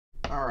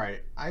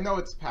Alright, I know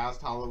it's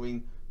past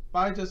Halloween, but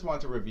I just want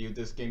to review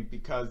this game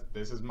because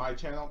this is my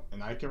channel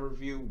and I can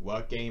review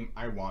what game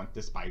I want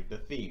despite the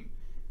theme.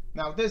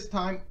 Now this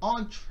time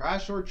on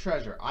Trash or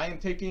Treasure, I am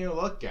taking a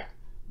look at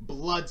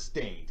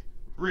Bloodstained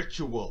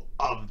Ritual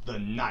of the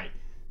Night.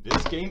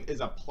 This game is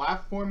a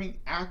platforming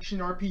action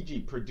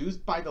RPG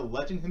produced by the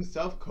legend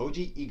himself,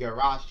 Koji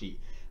Igarashi,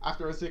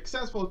 after a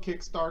successful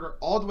Kickstarter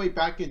all the way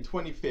back in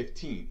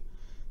 2015.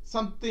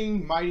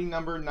 Something Mighty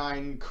Number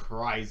 9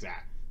 cries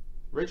at.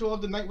 Ritual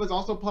of the Night was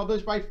also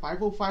published by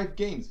 505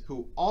 Games,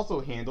 who also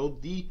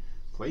handled the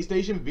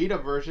PlayStation Vita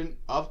version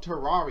of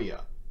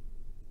Terraria.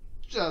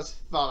 Just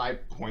thought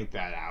I'd point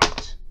that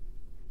out.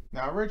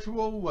 Now,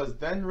 Ritual was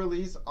then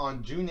released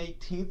on June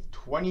 18th,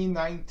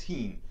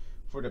 2019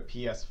 for the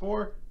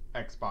PS4,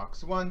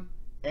 Xbox One,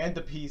 and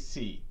the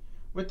PC,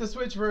 with the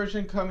Switch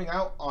version coming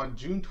out on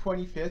June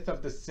 25th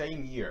of the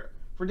same year.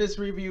 For this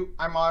review,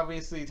 I'm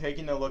obviously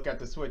taking a look at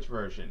the Switch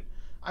version.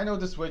 I know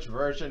the Switch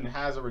version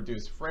has a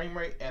reduced frame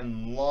rate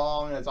and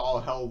long as all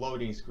hell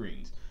loading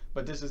screens,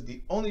 but this is the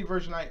only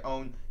version I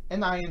own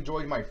and I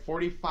enjoyed my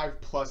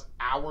 45 plus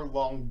hour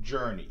long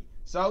journey.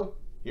 So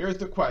here's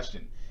the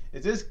question,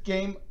 is this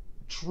game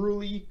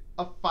truly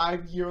a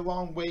 5-year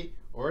long wait,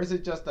 or is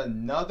it just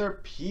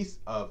another piece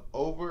of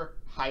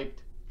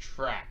overhyped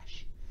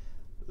trash?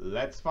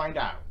 Let's find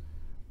out.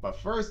 But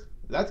first,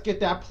 let's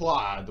get that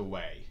plot out of the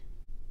way.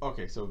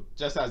 Okay, so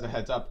just as a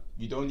heads up,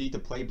 you don't need to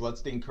play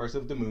Bloodstained Curse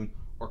of the Moon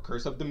or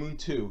Curse of the Moon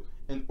 2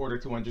 in order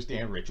to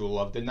understand Ritual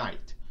of the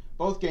Night.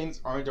 Both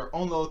games are in their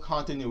own little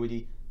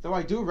continuity, though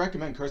I do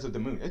recommend Curse of the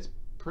Moon. It's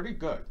pretty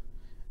good.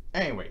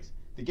 Anyways,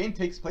 the game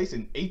takes place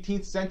in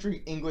 18th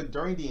century England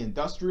during the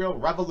Industrial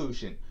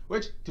Revolution,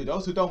 which, to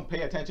those who don't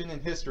pay attention in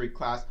history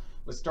class,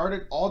 was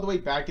started all the way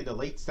back in the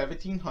late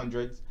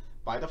 1700s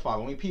by the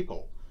following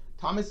people: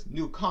 Thomas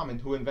Newcomen,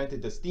 who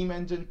invented the steam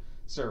engine;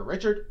 Sir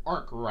Richard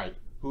Arkwright,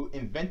 who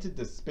invented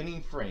the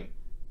spinning frame,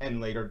 and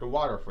later the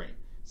water frame;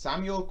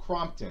 Samuel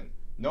Crompton,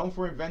 known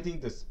for inventing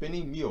the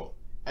spinning mule;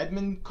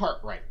 Edmund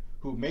Cartwright,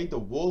 who made the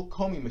wool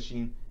combing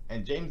machine;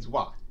 and James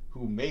Watt,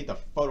 who made the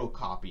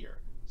photocopier.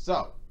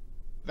 So,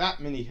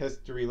 that mini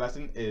history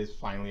lesson is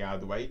finally out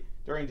of the way.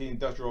 During the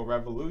Industrial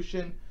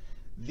Revolution,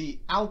 the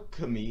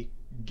Alchemy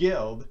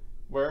Guild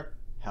were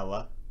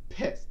hella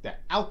pissed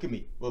that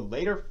alchemy will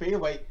later fade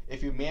away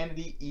if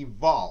humanity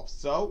evolves.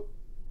 So,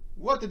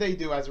 what did they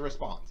do as a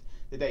response?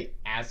 Did they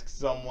ask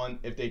someone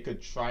if they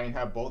could try and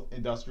have both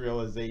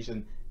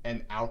industrialization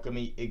and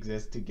alchemy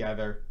exist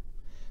together?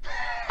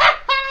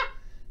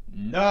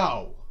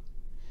 No!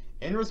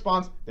 In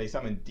response, they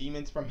summoned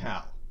demons from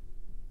hell.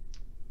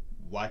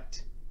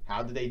 What?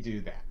 How did they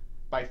do that?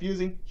 By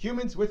fusing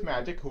humans with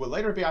magic, who would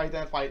later be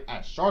identified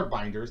as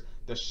shardbinders.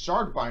 The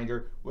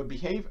shardbinder would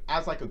behave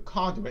as like a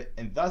conduit,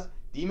 and thus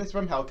demons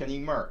from hell can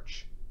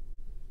emerge.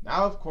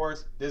 Now, of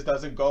course, this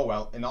doesn't go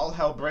well, and all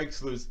hell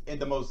breaks loose in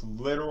the most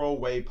literal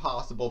way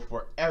possible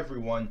for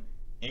everyone,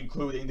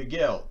 including the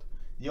guild.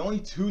 The only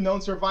two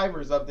known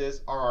survivors of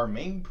this are our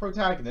main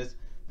protagonist,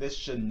 this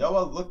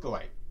Shanoa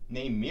lookalike,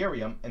 named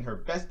Miriam, and her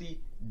bestie,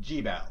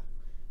 Jebel.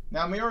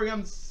 Now,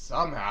 Miriam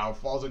somehow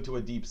falls into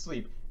a deep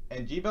sleep,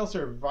 and Jebel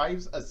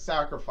survives a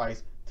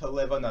sacrifice to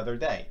live another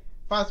day.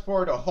 Fast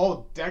forward a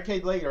whole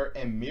decade later,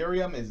 and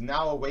Miriam is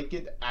now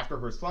awakened after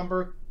her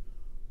slumber,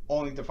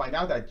 only to find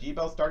out that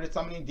Jebel started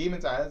summoning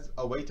demons as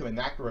a way to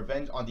enact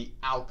revenge on the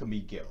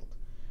Alchemy Guild.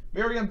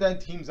 Miriam then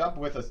teams up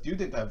with a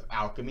student of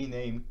alchemy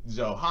named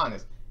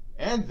Johannes,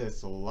 and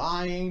this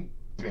lying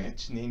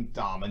bitch named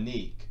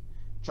Dominique.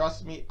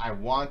 Trust me, I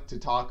want to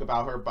talk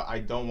about her, but I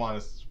don't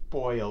want to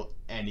spoil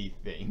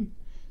anything.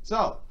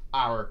 So,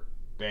 our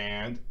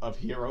band of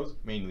heroes,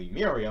 mainly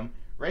Miriam,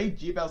 raid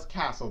Jebel's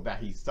castle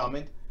that he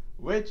summoned,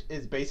 which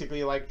is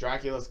basically like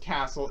Dracula's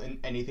castle in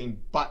anything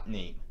but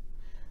name.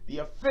 The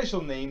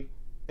official name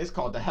is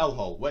called the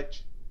Hellhole,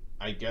 which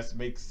I guess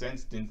makes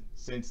sense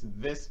since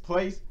this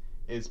place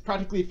is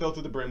practically filled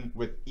to the brim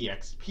with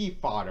EXP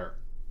fodder,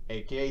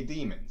 aka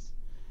demons.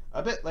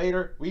 A bit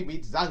later, we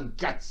meet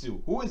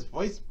Zangetsu, who is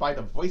voiced by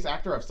the voice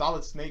actor of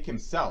Solid Snake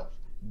himself,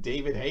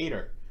 David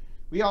Hayter.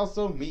 We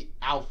also meet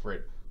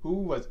Alfred, who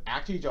was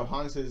actually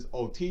Johannes'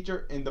 old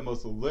teacher in the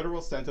most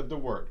literal sense of the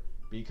word,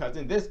 because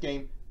in this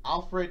game,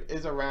 Alfred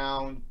is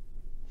around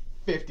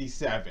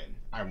 57,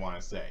 I want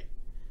to say.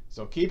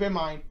 So keep in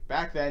mind,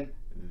 back then,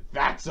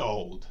 that's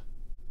old.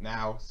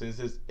 Now, since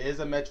this is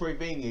a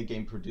Metroidvania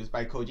game produced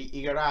by Koji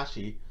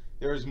Igarashi,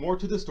 there is more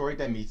to the story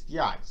than meets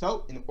the eye.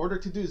 So, in order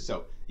to do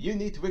so, you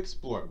need to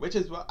explore, which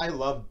is what I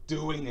love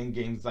doing in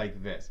games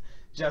like this.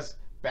 Just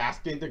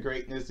bask in the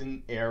greatness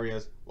in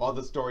areas, while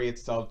the story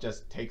itself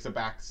just takes a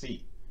back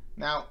seat.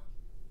 Now,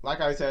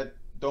 like I said,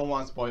 don't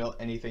want to spoil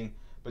anything,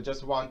 but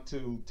just want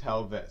to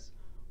tell this.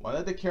 One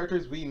of the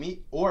characters we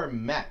meet or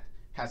met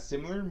has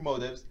similar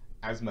motives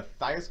as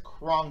Matthias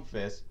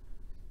Krongfist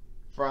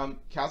from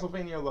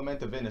Castlevania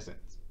Lament of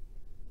Innocence.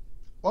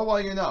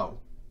 Well, you know,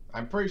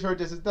 I'm pretty sure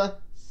this is the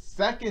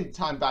second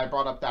time that I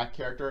brought up that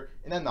character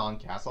in a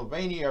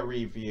non-Castlevania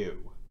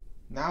review.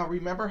 Now,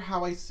 remember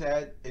how I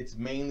said it's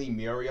mainly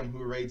Miriam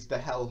who raids the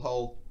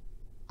hellhole?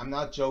 I'm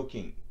not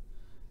joking.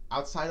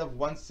 Outside of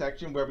one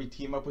section where we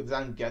team up with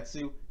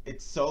Zangetsu,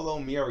 it's solo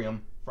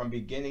Miriam from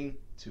beginning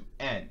to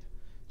end.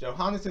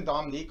 Johannes and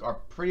Dominique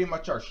are pretty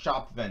much our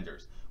shop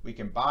vendors. We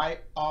can buy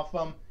off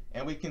them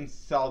and we can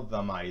sell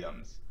them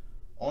items.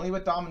 Only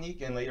with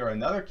Dominique and later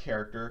another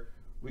character,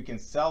 we can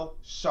sell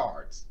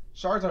shards.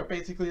 Shards are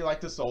basically like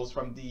the souls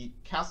from the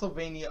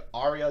Castlevania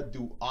Aria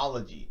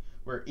duology,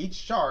 where each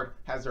shard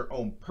has their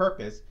own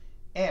purpose,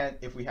 and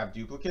if we have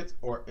duplicates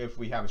or if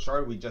we have a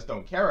shard we just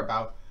don't care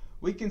about,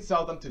 we can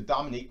sell them to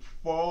Dominique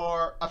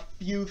for a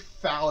few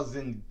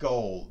thousand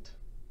gold.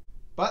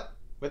 But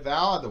with that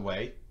out of the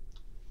way,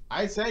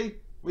 I say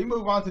we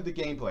move on to the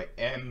gameplay,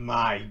 and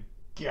my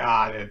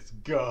god, it's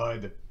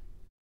good.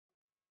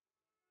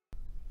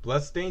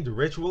 Bloodstained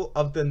Ritual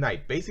of the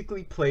Night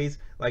basically plays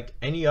like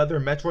any other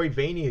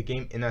Metroidvania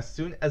game, and as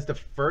soon as the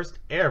first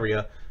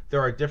area,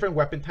 there are different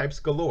weapon types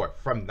galore,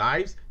 from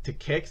knives to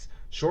kicks,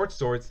 short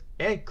swords,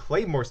 and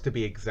claymores to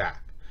be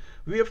exact.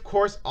 We of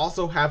course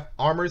also have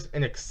armors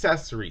and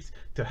accessories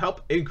to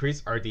help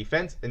increase our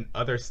defense and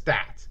other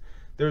stats.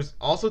 There's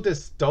also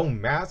this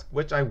stone mask,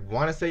 which I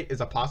want to say is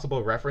a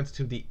possible reference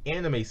to the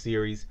anime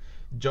series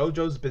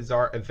JoJo's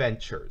Bizarre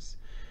Adventures.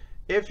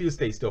 If you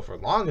stay still for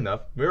long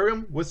enough,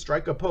 Miriam would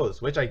strike a pose,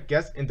 which I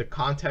guess in the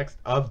context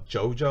of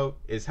JoJo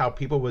is how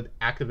people would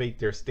activate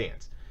their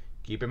stance.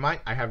 Keep in mind,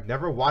 I have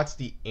never watched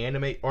the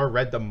anime or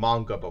read the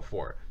manga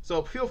before,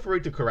 so feel free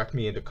to correct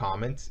me in the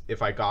comments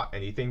if I got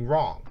anything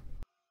wrong.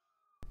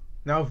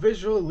 Now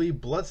visually,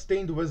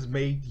 Bloodstained was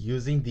made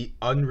using the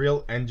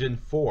Unreal Engine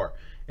 4,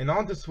 and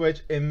on the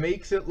Switch it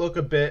makes it look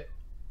a bit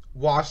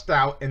washed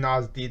out and not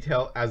as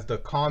detailed as the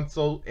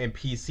console and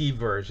PC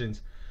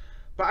versions,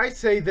 but I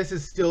say this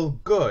is still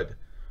good.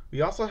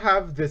 We also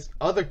have this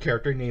other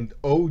character named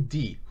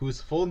OD,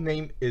 whose full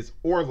name is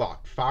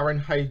Orlok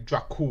Fahrenheit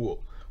Dracul,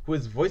 who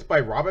is voiced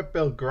by Robert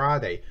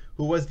Belgrade,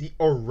 who was the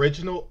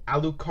original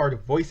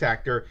Alucard voice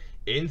actor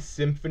in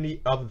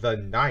Symphony of the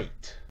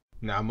Night.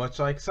 Now, much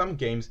like some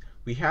games,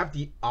 we have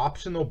the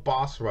optional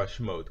boss rush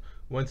mode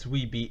once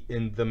we beat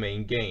in the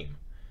main game.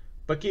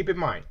 But keep in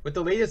mind, with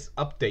the latest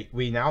update,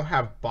 we now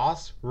have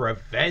boss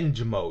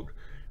revenge mode,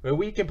 where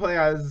we can play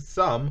as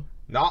some,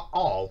 not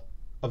all,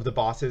 of the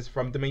bosses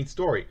from the main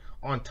story,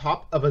 on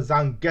top of a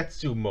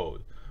Zangetsu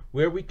mode,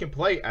 where we can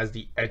play as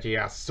the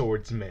edgy-ass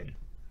swordsman.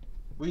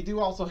 We do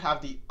also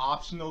have the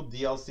optional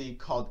DLC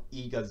called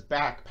Iga's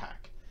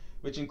Backpack,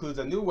 which includes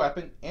a new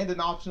weapon and an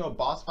optional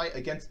boss fight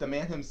against the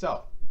man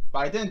himself, but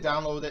I didn't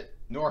download it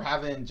nor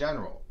have it in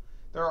general.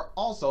 There are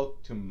also,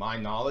 to my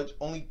knowledge,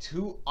 only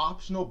 2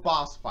 optional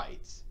boss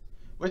fights,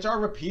 which are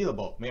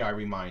repeatable, may I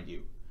remind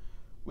you.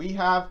 We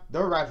have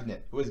the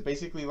Revenant, who is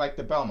basically like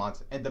the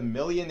Belmonts, and the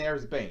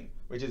Millionaire's Bane,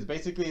 which is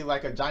basically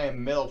like a giant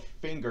middle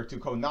finger to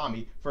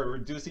Konami for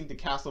reducing the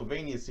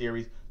Castlevania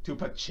series to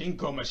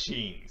pachinko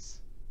machines.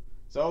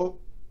 So,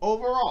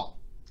 overall,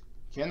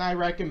 can I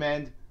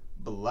recommend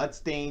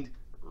Bloodstained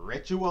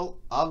Ritual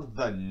of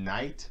the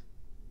Night?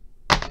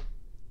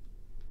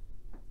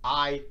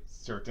 I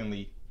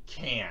certainly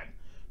can.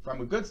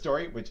 From a good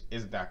story, which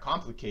isn't that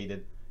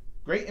complicated,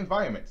 great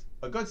environments,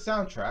 a good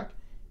soundtrack,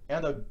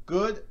 and a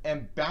good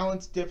and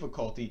balanced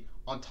difficulty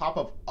on top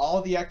of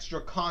all the extra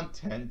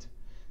content,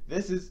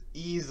 this is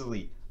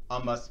easily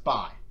a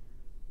must-buy.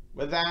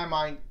 With that in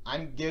mind,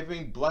 I'm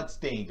giving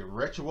Bloodstained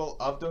Ritual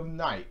of the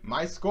Night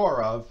my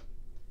score of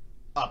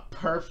a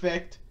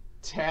perfect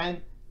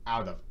 10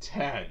 out of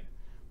 10,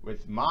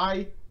 with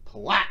my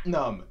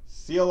platinum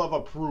seal of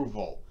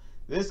approval.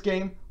 This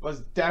game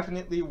was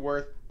definitely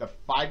worth the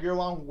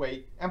 5-year-long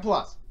wait, and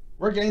plus,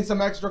 we're getting some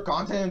extra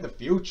content in the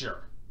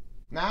future.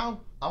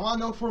 Now, I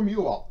want to know from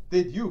you all,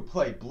 did you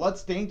play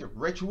Bloodstained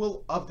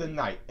Ritual of the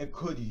Night, and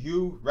could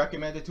you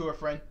recommend it to a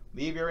friend?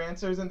 Leave your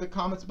answers in the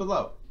comments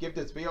below. Give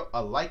this video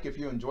a like if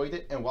you enjoyed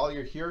it, and while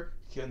you're here,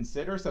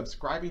 consider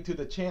subscribing to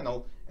the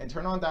channel and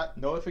turn on that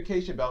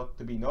notification bell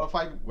to be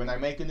notified when I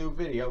make a new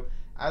video,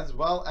 as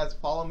well as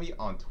follow me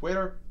on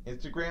Twitter,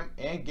 Instagram,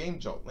 and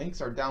GameJolt.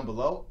 Links are down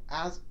below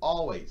as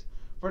always.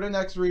 For the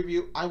next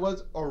review, I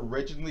was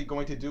originally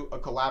going to do a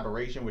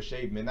collaboration with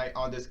Shade Midnight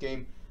on this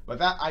game, but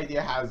that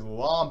idea has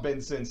long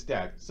been since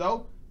dead.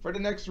 So, for the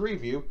next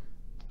review,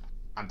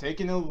 I'm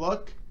taking a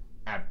look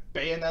at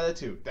Bayonetta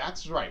 2.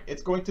 That's right,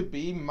 it's going to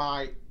be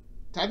my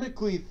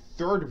technically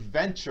 3rd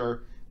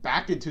venture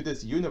back into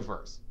this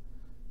universe.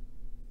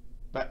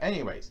 But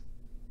anyways,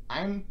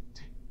 I'm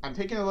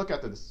taking a look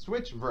at the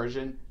Switch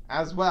version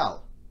as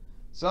well.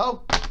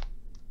 So,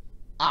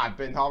 I've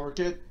been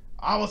HollerKid.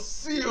 I will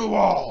see you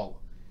all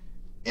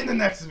in the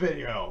next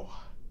video.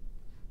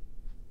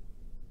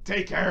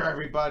 Take care,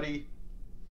 everybody.